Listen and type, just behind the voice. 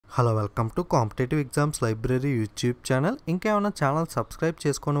Hello welcome to competitive exams library YouTube channel. ఇంకేమైనా channel subscribe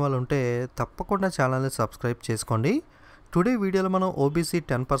చేసుకునే వాళ్ళు ఉంటే తప్పకుండా ఛానల్ని సబ్స్క్రైబ్ చేసుకోండి. టుడే వీడియోలో మనం ఓబీసీ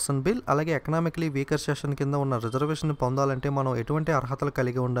 10% బిల్ అలాగే ఎకనామికలీ వీకర్ సెషన్ కింద ఉన్న రిజర్వేషన్ పొందాలంటే మనం ఎటువంటి అర్హతలు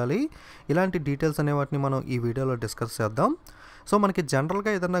కలిగి ఉండాలి, ఇలాంటి డీటెయిల్స్ అనే వాటిని మనం ఈ వీడియోలో డిస్కస్ చేద్దాం. సో మనకి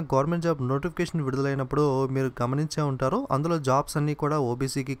జనరల్గా ఏదైనా గవర్నమెంట్ జాబ్ నోటిఫికేషన్ విడుదలైనప్పుడు మీరు గమనించే ఉంటారు, అందులో జాబ్స్ అన్నీ కూడా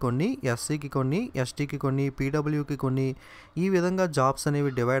ఓబీసీకి కొన్ని, ఎస్సీకి కొన్ని, ఎస్టీకి కొన్ని, పీడబ్ల్యూకి కొన్ని, ఈ విధంగా జాబ్స్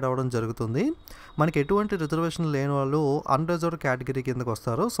అనేవి డివైడ్ అవ్వడం జరుగుతుంది. మనకి ఎటువంటి రిజర్వేషన్ లేని వాళ్ళు అన్రిజర్వ్డ్ కేటగిరీ కిందకు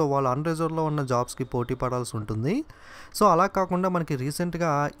వస్తారు. సో వాళ్ళు అన్రిజర్వ్డ్లో ఉన్న జాబ్స్కి పోటీ పడాల్సి ఉంటుంది. సో అలా కాకుండా మనకి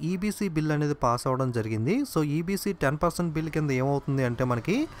రీసెంట్గా ఈబీసీ బిల్ అనేది పాస్ అవ్వడం జరిగింది. సో ఈబీసీ 10% బిల్ కింద ఏమవుతుంది అంటే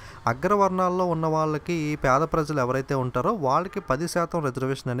మనకి అగ్రవర్ణాల్లో ఉన్న వాళ్ళకి, పేద ప్రజలు ఎవరైతే ఉంటారో వాళ్ళకి 10%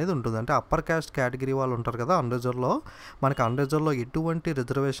 రిజర్వేషన్ అనేది ఉంటుంది. అంటే అప్పర్ క్యాస్ట్ కేటగిరీ వాళ్ళు ఉంటారు కదా అన్రిజర్వ్డ్లో, మనకి అన్రిజర్వ్డ్లో ఎటువంటి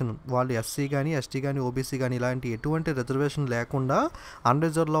రిజర్వేషన్, వాళ్ళు ఎస్సీ కానీ, ఎస్టీ కానీ, ఓబీసీ కానీ ఇలాంటి ఎటువంటి రిజర్వేషన్ లేకుండా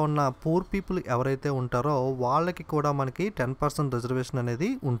అన్రిజర్వ్డ్లో ఉన్న పూర్ పీపుల్ ఎవరైతే ఉంటారో వాళ్ళకి కూడా మనకి 10% రిజర్వేషన్ అనేది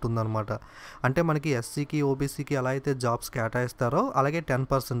ఉంటుందన్నమాట. అంటే మనకి ఎస్సీకి, ఓబీసీకి ఎలా అయితే జాబ్స్ కేటాయిస్తారో అలాగే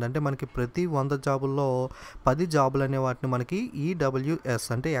 10% అంటే మనకి ప్రతి 100 జాబుల్లో 10 జాబులు అనే వాటిని మనకి ఈడబ్ల్యూఎస్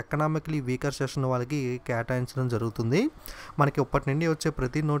అంటే ఎకనామికలీ వీకర్ సెషన్ వాళ్ళకి కేటాయించడం జరుగుతుంది. మనకి ఇప్పటి నుండి వచ్చే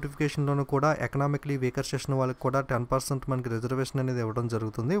ప్రతి నోటిఫికేషన్లోనూ కూడా ఎకనామికలీ వీకర్ సెషన్ వాళ్ళకి కూడా 10% మనకి రిజర్వేషన్ అనేది ఇవ్వడం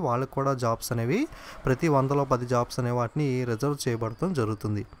జరుగుతుంది. వాళ్ళకి కూడా జాబ్స్ అనేవి ప్రతి 100లో 10 జాబ్స్ అనే వాటిని రిజర్వ్ చేయబడటం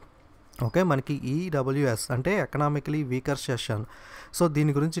జరుగుతుంది. ఓకే, మనకి ఈడబ్ల్యూఎస్ అంటే ఎకనామికలీ వీకర్ సెషన్. సో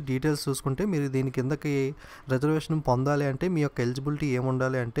దీని గురించి డీటెయిల్స్ చూసుకుంటే, మీరు దీని కిందకి రిజర్వేషన్ పొందాలి అంటే మీ యొక్క ఎలిజిబిలిటీ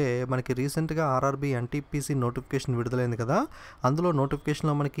ఏముండాలి అంటే, మనకి రీసెంట్గా ఆర్ఆర్బీ ఎన్టీపీసీ నోటిఫికేషన్ విడుదలైంది కదా, అందులో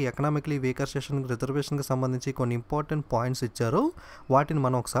నోటిఫికేషన్లో మనకి ఎకనామికలీ వీకర్ సెషన్ రిజర్వేషన్కి సంబంధించి కొన్ని ఇంపార్టెంట్ పాయింట్స్ ఇచ్చారు. వాటిని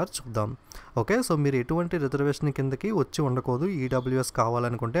మనం ఒకసారి చూద్దాం. ఓకే, సో మీరు ఎటువంటి రిజర్వేషన్ కిందకి వచ్చి ఉండకూడదు ఈడబ్ల్యూఎస్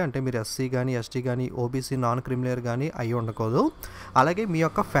కావాలనుకుంటే. అంటే మీరు ఎస్సీ కానీ, ఎస్టీ కానీ, ఓబీసీ నాన్ క్రిమిలేయర్ కానీ అయ్యి ఉండకూడదు. అలాగే మీ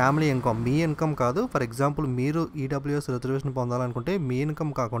యొక్క ఫ్యామిలీ ఇన్కమ్, మీ ఇన్కమ్ కాదు, ఫర్ ఎగ్జాంపుల్ మీరు ఈడబ్ల్యూఎస్ రిజర్వేషన్ పొందాలనుకుంటే మీ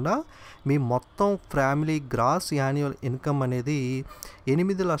ఇన్కమ్ కాకుండా మీ మొత్తం ఫ్యామిలీ గ్రాస్ యాన్యువల్ ఇన్కమ్ అనేది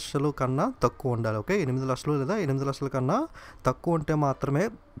 8 లక్షలు కన్నా తక్కువ ఉండాలి. ఓకే, 8 లక్షలు లేదా 8 లక్షల కన్నా తక్కువ ఉంటే మాత్రమే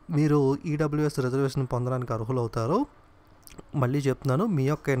మీరు ఈడబ్ల్యూఎస్ రిజర్వేషన్ పొందడానికి అర్హులు అవుతారు. మళ్ళీ చెప్తున్నాను, మీ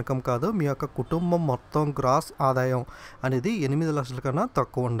యొక్క ఇన్కమ్ కాదు, మీ యొక్క కుటుంబం మొత్తం గ్రాస్ ఆదాయం అనేది 8 లక్షల కన్నా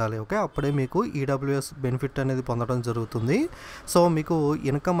తక్కువ ఉండాలి. ఓకే, అప్పుడే మీకు ఈడబ్ల్యూఎస్ బెనిఫిట్ అనేది పొందడం జరుగుతుంది. సో మీకు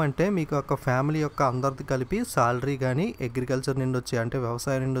ఇన్కమ్ అంటే మీకు యొక్క ఫ్యామిలీ యొక్క అందరిది కలిపి శాలరీ కానీ, అగ్రికల్చర్ నుండి వచ్చే అంటే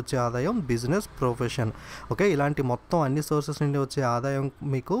వ్యవసాయం నుండి వచ్చే ఆదాయం, బిజినెస్, ప్రొఫెషన్, ఓకే, ఇలాంటి మొత్తం అన్ని సోర్సెస్ నుండి వచ్చే ఆదాయం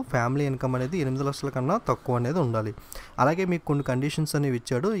మీకు ఫ్యామిలీ ఇన్కమ్ అనేది 8 లక్షల కన్నా తక్కువ అనేది ఉండాలి. అలాగే మీకు కొన్ని కండిషన్స్ అనేవి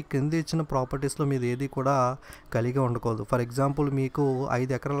ఇచ్చాడు. ఈ కింద ఇచ్చిన ప్రాపర్టీస్లో మీరు ఏది కూడా కలిగి ఉండకూడదు. ఫర్ ఎగ్జాంపుల్ మీకు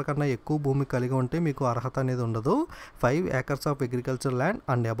 5 ఎకరాల కన్నా ఎక్కువ భూమి కలిగి ఉంటే మీకు అర్హత అనేది ఉండదు. 5 acres of agriculture land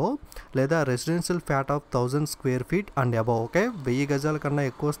and above, లేదా residential flat of 1000 square feet and above. Okay, 1000 గజాల కన్నా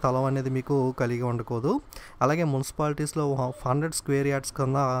ఎక్కువ స్థలం అనేది మీకు కలిగి ఉండకూడదు. అలాగే మున్సిపాలిటీస్లో 100 square yards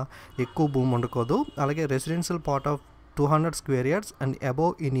కన్నా ఎక్కువ భూమి ఉండకూడదు. అలాగే residential part of 200 square yards and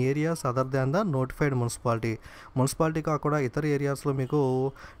above in areas other than the notified municipality కాకుండా ఇతర ఏరియాస్లో మీకు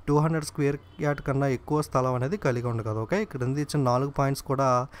 200 square yard కన్నా ఎక్కువ స్థలం అనేది కలిగి ఉండకూడదు. ఓకే, క్రింద ఇచ్చిన 4 పాయింట్స్ కూడా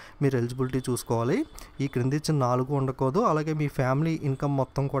మీరు ఎలిజిబిలిటీ చూసుకోవాలి. ఈ క్రింద ఇచ్చిన 4 ఉండకూడదు. అలాగే మీ ఫ్యామిలీ ఇన్కమ్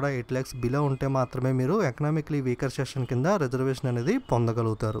మొత్తం కూడా 8 lakhs బిలో ఉంటే మాత్రమే మీరు ఎకనామికలీ వీకర్ సెషన్ కింద రిజర్వేషన్ అనేది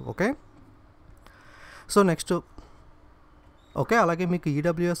పొందగలుగుతారు. ఓకే, సో నెక్స్ట్, ఓకే, అలాగే మీకు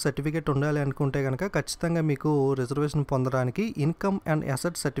ఈడబ్ల్యూఎస్ సర్టిఫికేట్ ఉండాలి అనుకుంటే కనుక ఖచ్చితంగా మీకు రిజర్వేషన్ పొందడానికి ఇన్కమ్ అండ్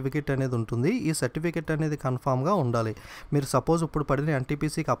అసెట్ సర్టిఫికేట్ అనేది ఉంటుంది. ఈ సర్టిఫికేట్ అనేది కన్ఫామ్గా ఉండాలి. మీరు సపోజ్ ఇప్పుడు పడిన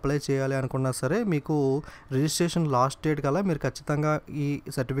ఎన్టీపీసీకి అప్లై చేయాలి అనుకున్నా సరే, మీకు రిజిస్ట్రేషన్ లాస్ట్ డేట్ కల్లా మీరు ఖచ్చితంగా ఈ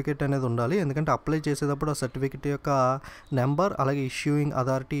సర్టిఫికేట్ అనేది ఉండాలి. ఎందుకంటే అప్లై చేసేటప్పుడు ఆ సర్టిఫికేట్ యొక్క నెంబర్, అలాగే ఇష్యూయింగ్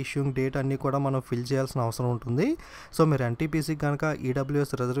అథారిటీ, ఇష్యూయింగ్ డేట్ అన్నీ కూడా మనం ఫిల్ చేయాల్సిన అవసరం ఉంటుంది. సో మీరు ఎన్టీపీసీకి కనుక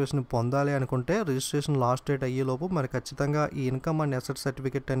ఈడబ్ల్యూఎస్ రిజర్వేషన్ పొందాలి అనుకుంటే రిజిస్ట్రేషన్ లాస్ట్ డేట్ అయ్యేలోపు మరి ఖచ్చితంగా ఈ ఇన్కమ్ అండ్ అసెట్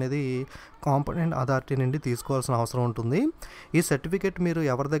సర్టిఫికేట్ అనేది కాంపనెంట్ అథారిటీ నుండి తీసుకోవాల్సిన అవసరం ఉంటుంది. ఈ సర్టిఫికేట్ మీరు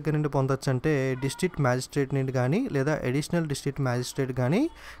ఎవరి దగ్గర నుండి పొందొచ్చు అంటే డిస్ట్రిక్ట్ మ్యాజిస్ట్రేట్ నుండి కానీ, లేదా అడిషనల్ డిస్ట్రిక్ట్ మ్యాజిస్ట్రేట్ కానీ,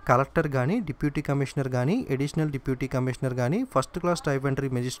 కలెక్టర్ కానీ, డిప్యూటీ కమిషనర్ కానీ, అడిషనల్ డిప్యూటీ కమిషనర్ కానీ, ఫస్ట్ క్లాస్ టైఫెంటరీ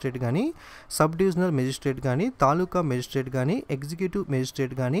మెజిస్ట్రేట్ కానీ, సబ్ డివిజనల్ మెజిస్ట్రేట్ కానీ, తాలూకా మెజిస్ట్రేట్ కానీ, ఎగ్జిక్యూటివ్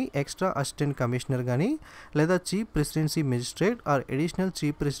మెజిస్ట్రేట్ కానీ, ఎక్స్ట్రా అసిస్టెంట్ కమిషనర్ కానీ, లేదా chief presidency magistrate are additional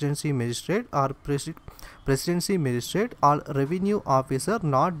chief presidency magistrate are presidency magistrate are revenue officer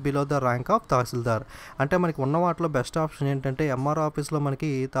not below the rank of తహసీల్దార్. అంటే మనకి ఉన్న వాటిలో బెస్ట్ ఆప్షన్ ఏంటంటే ఎంఆర్ఓ ఆఫీస్లో మనకి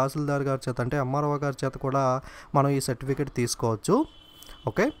తహసీల్దార్ గారి చేత అంటే ఎంఆర్ఓ గారి చేత కూడా మనం ఈ సర్టిఫికేట్ తీసుకోవచ్చు.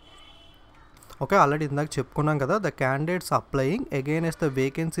 ఓకే, ఓకే, ఆల్రెడీ ఇందాక చెప్పుకున్నాం కదా, the candidates applying against the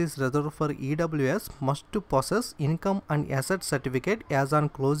vacancies reserve for EWS must possess income and asset certificate as on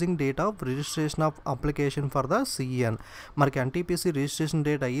closing date of registration of application for the CEN. మనకి ఎన్టీపీసీ రిజిస్ట్రేషన్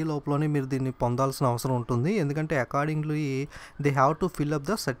డేట్ అయ్యే లోపలనే మీరు దీన్ని పొందాల్సిన అవసరం ఉంటుంది. ఎందుకంటే accordingly they have to fill up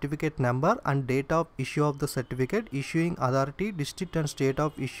the certificate number and date of issue of the certificate, issuing authority, district and state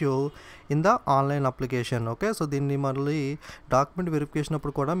of issue in the online application. Okay, so దీన్ని మళ్ళీ document verification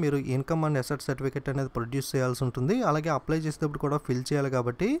అప్పుడు కూడా మీరు income and asset certificate అనేది produce చేయాల్సి ఉంటుంది. అలాగే apply చేసేటప్పుడు కూడా ఫిల్ చేయాలి.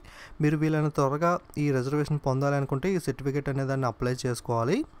 కాబట్టి మీరు వీలైన త్వరగా ఈ రిజర్వేషన్ పొందాలి అనుకుంటే ఈ సర్టిఫికేట్ అనేది దాన్ని అప్లై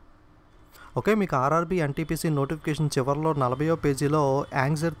చేసుకోవాలి. ఓకే, మీకు ఆర్ఆర్బీ ఎన్టీపీసీ నోటిఫికేషన్ చివరిలో 40వ పేజీలో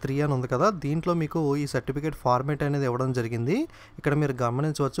యాంగ్జర్ 3 అని ఉంది కదా, దీంట్లో మీకు ఈ సర్టిఫికేట్ ఫార్మేట్ అనేది ఇవ్వడం జరిగింది. ఇక్కడ మీరు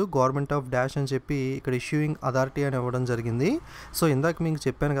గమనించవచ్చు, గవర్నమెంట్ ఆఫ్ డాష్ అని చెప్పి ఇక్కడ ఇష్యూయింగ్ అథారిటీ అని ఇవ్వడం జరిగింది. సో ఇందాక మీకు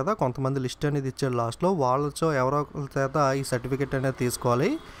చెప్పాను కదా, కొంతమంది లిస్ట్ అనేది ఇచ్చారు లాస్ట్లో, వాళ్ళతో ఎవరో చేత ఈ సర్టిఫికేట్ అనేది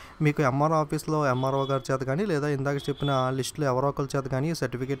తీసుకోవాలి. మీకు ఎంఆర్ఓ ఆఫీస్లో ఎంఆర్ఓ గారి చేత కానీ, లేదా ఇందాక చెప్పిన లిస్టులో ఎవరో ఒకరి చేత కానీ ఈ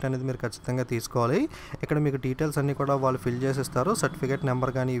సర్టిఫికేట్ అనేది మీరు ఖచ్చితంగా తీసుకోవాలి. ఇక్కడ మీకు డీటెయిల్స్ అన్నీ కూడా వాళ్ళు ఫిల్ చేసిస్తారు, సర్టిఫికేట్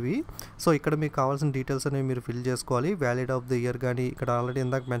నెంబర్ కానీ ఇవి. సో ఇక్కడ మీకు కావాల్సిన డీటెయిల్స్ అనేవి మీరు ఫిల్ చేసుకోవాలి. వ్యాలిడ్ ఆఫ్ ద ఇయర్ కానీ, ఇక్కడ ఆల్రెడీ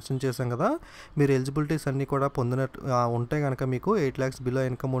ఇందాక మెన్షన్ చేశాం కదా, మీరు ఎలిజిబిలిటీస్ అన్నీ కూడా పొందినట్టు ఉంటే కనుక మీకు 8 lakhs బిలో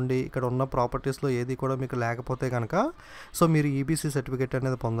ఇన్కమ్ ఉండి ఇక్కడ ఉన్న ప్రాపర్టీస్లో ఏది కూడా మీకు లేకపోతే కనుక సో మీరు ఈబీసీ సర్టిఫికేట్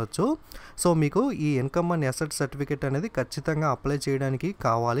అనేది పొందొచ్చు. సో మీకు ఈ ఇన్కమ్ అండ్ అసెట్ సర్టిఫికేట్ అనేది ఖచ్చితంగా అప్లై చేయడానికి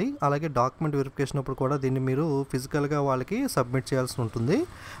కావాలి. అలాగే డాక్యుమెంట్ వెరిఫికేషన్ అప్పుడు కూడా దీన్ని మీరు ఫిజికల్గా వాళ్ళకి సబ్మిట్ చేయాల్సి ఉంటుంది.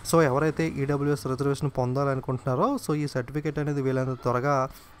 సో ఎవరైతే ఈడబ్ల్యూఎస్ రిజర్వేషన్ పొందాలనుకుంటున్నారో సో ఈ సర్టిఫికేట్ అనేది వీలైనంత త్వరగా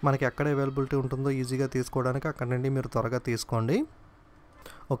మనకి ఎక్కడ అవైలబిలిటీ ఉంటుందో ఈజీగా తీసుకోవడానికి అక్కడ నుండి మీరు త్వరగా తీసుకోండి.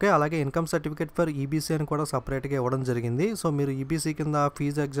 ఓకే, అలాగే ఇన్కమ్ సర్టిఫికేట్ ఫర్ ఈబీసీ అని కూడా సపరేట్గా ఇవ్వడం జరిగింది. సో మీరు ఈబీసీ కింద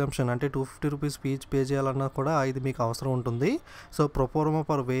ఫీజు ఎగ్జామ్షన్ అంటే 250 రూపీస్ ఫీజు పే చేయాలన్నా కూడా ఇది మీకు అవసరం ఉంటుంది. So proforma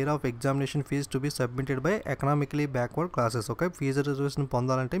for wear of examination fees to be submitted by economically backward classes. Okay, fee reservation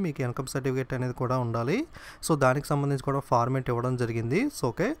పొందాలంటే మీకు ఇన్కమ్ సర్టిఫికేట్ అనేది కూడా ఉండాలి. సో దానికి సంబంధించి కూడా ఫార్మేట్ ఇవ్వడం జరిగింది. సో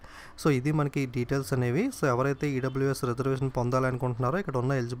ఓకే, సో ఇది మనకి డీటెయిల్స్ అనేవి. సో ఎవరైతే ఈడబ్ల్యూఎస్ రిజర్వేషన్ పొందాలనుకుంటున్నారో ఇక్కడ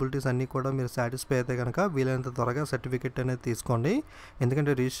ఉన్న ఎలిజిబిలిటీస్ అన్నీ కూడా మీరు సాటిస్ఫై అయితే కనుక వీలైనంత త్వరగా సర్టిఫికేట్ అనేది తీసుకోండి.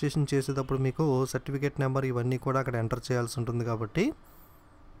 ఎందుకంటే రిజిస్ట్రేషన్ చేసేటప్పుడు మీకు సర్టిఫికేట్ నెంబర్ ఇవన్నీ కూడా అక్కడ ఎంటర్ చేయాల్సి ఉంటుంది కాబట్టి.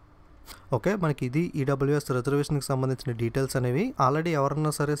 ఓకే, మనకి ఇది ఈడబ్ల్యూఎస్ రిజర్వేషన్కి సంబంధించిన డీటెయిల్స్ అనేవి. ఆల్రెడీ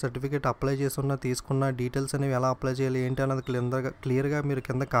ఎవరన్నా సరే సర్టిఫికేట్ అప్లై చేసుకున్నా తీసుకున్న డీటెయిల్స్ అనేవి ఎలా అప్లై చేయాలి ఏంటి అన్నది క్లియర్గా మీరు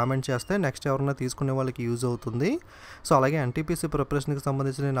కింద కామెంట్ చేస్తే నెక్స్ట్ ఎవరన్నా తీసుకునే వాళ్ళకి యూజ్ అవుతుంది. సో అలాగే ఎన్టీపీసీ ప్రిపరేషన్కి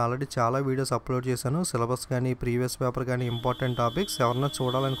సంబంధించి నేను ఆల్రెడీ చాలా వీడియోస్ అప్లోడ్ చేశాను. సిలబస్ కానీ, ప్రీవియస్ పేపర్ కానీ, ఇంపార్టెంట్ టాపిక్స్ ఎవరన్నా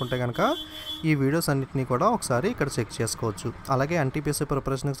చూడాలనుకుంటే కనుక ఈ వీడియోస్ అన్నింటినీ కూడా ఒకసారి ఇక్కడ చెక్ చేసుకోవచ్చు. అలాగే ఎన్టీపీసీ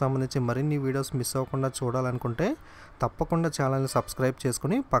ప్రిపరేషన్కి సంబంధించి మరిన్ని వీడియోస్ మిస్ అవ్వకుండా చూడాలనుకుంటే తప్పకుండా ఛానల్ని సబ్స్క్రైబ్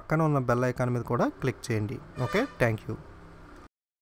చేసుకుని పక్కన ఉన్న బెల్ ఐకాన్ మీద కూడా క్లిక్ చేయండి. Okay, thank you.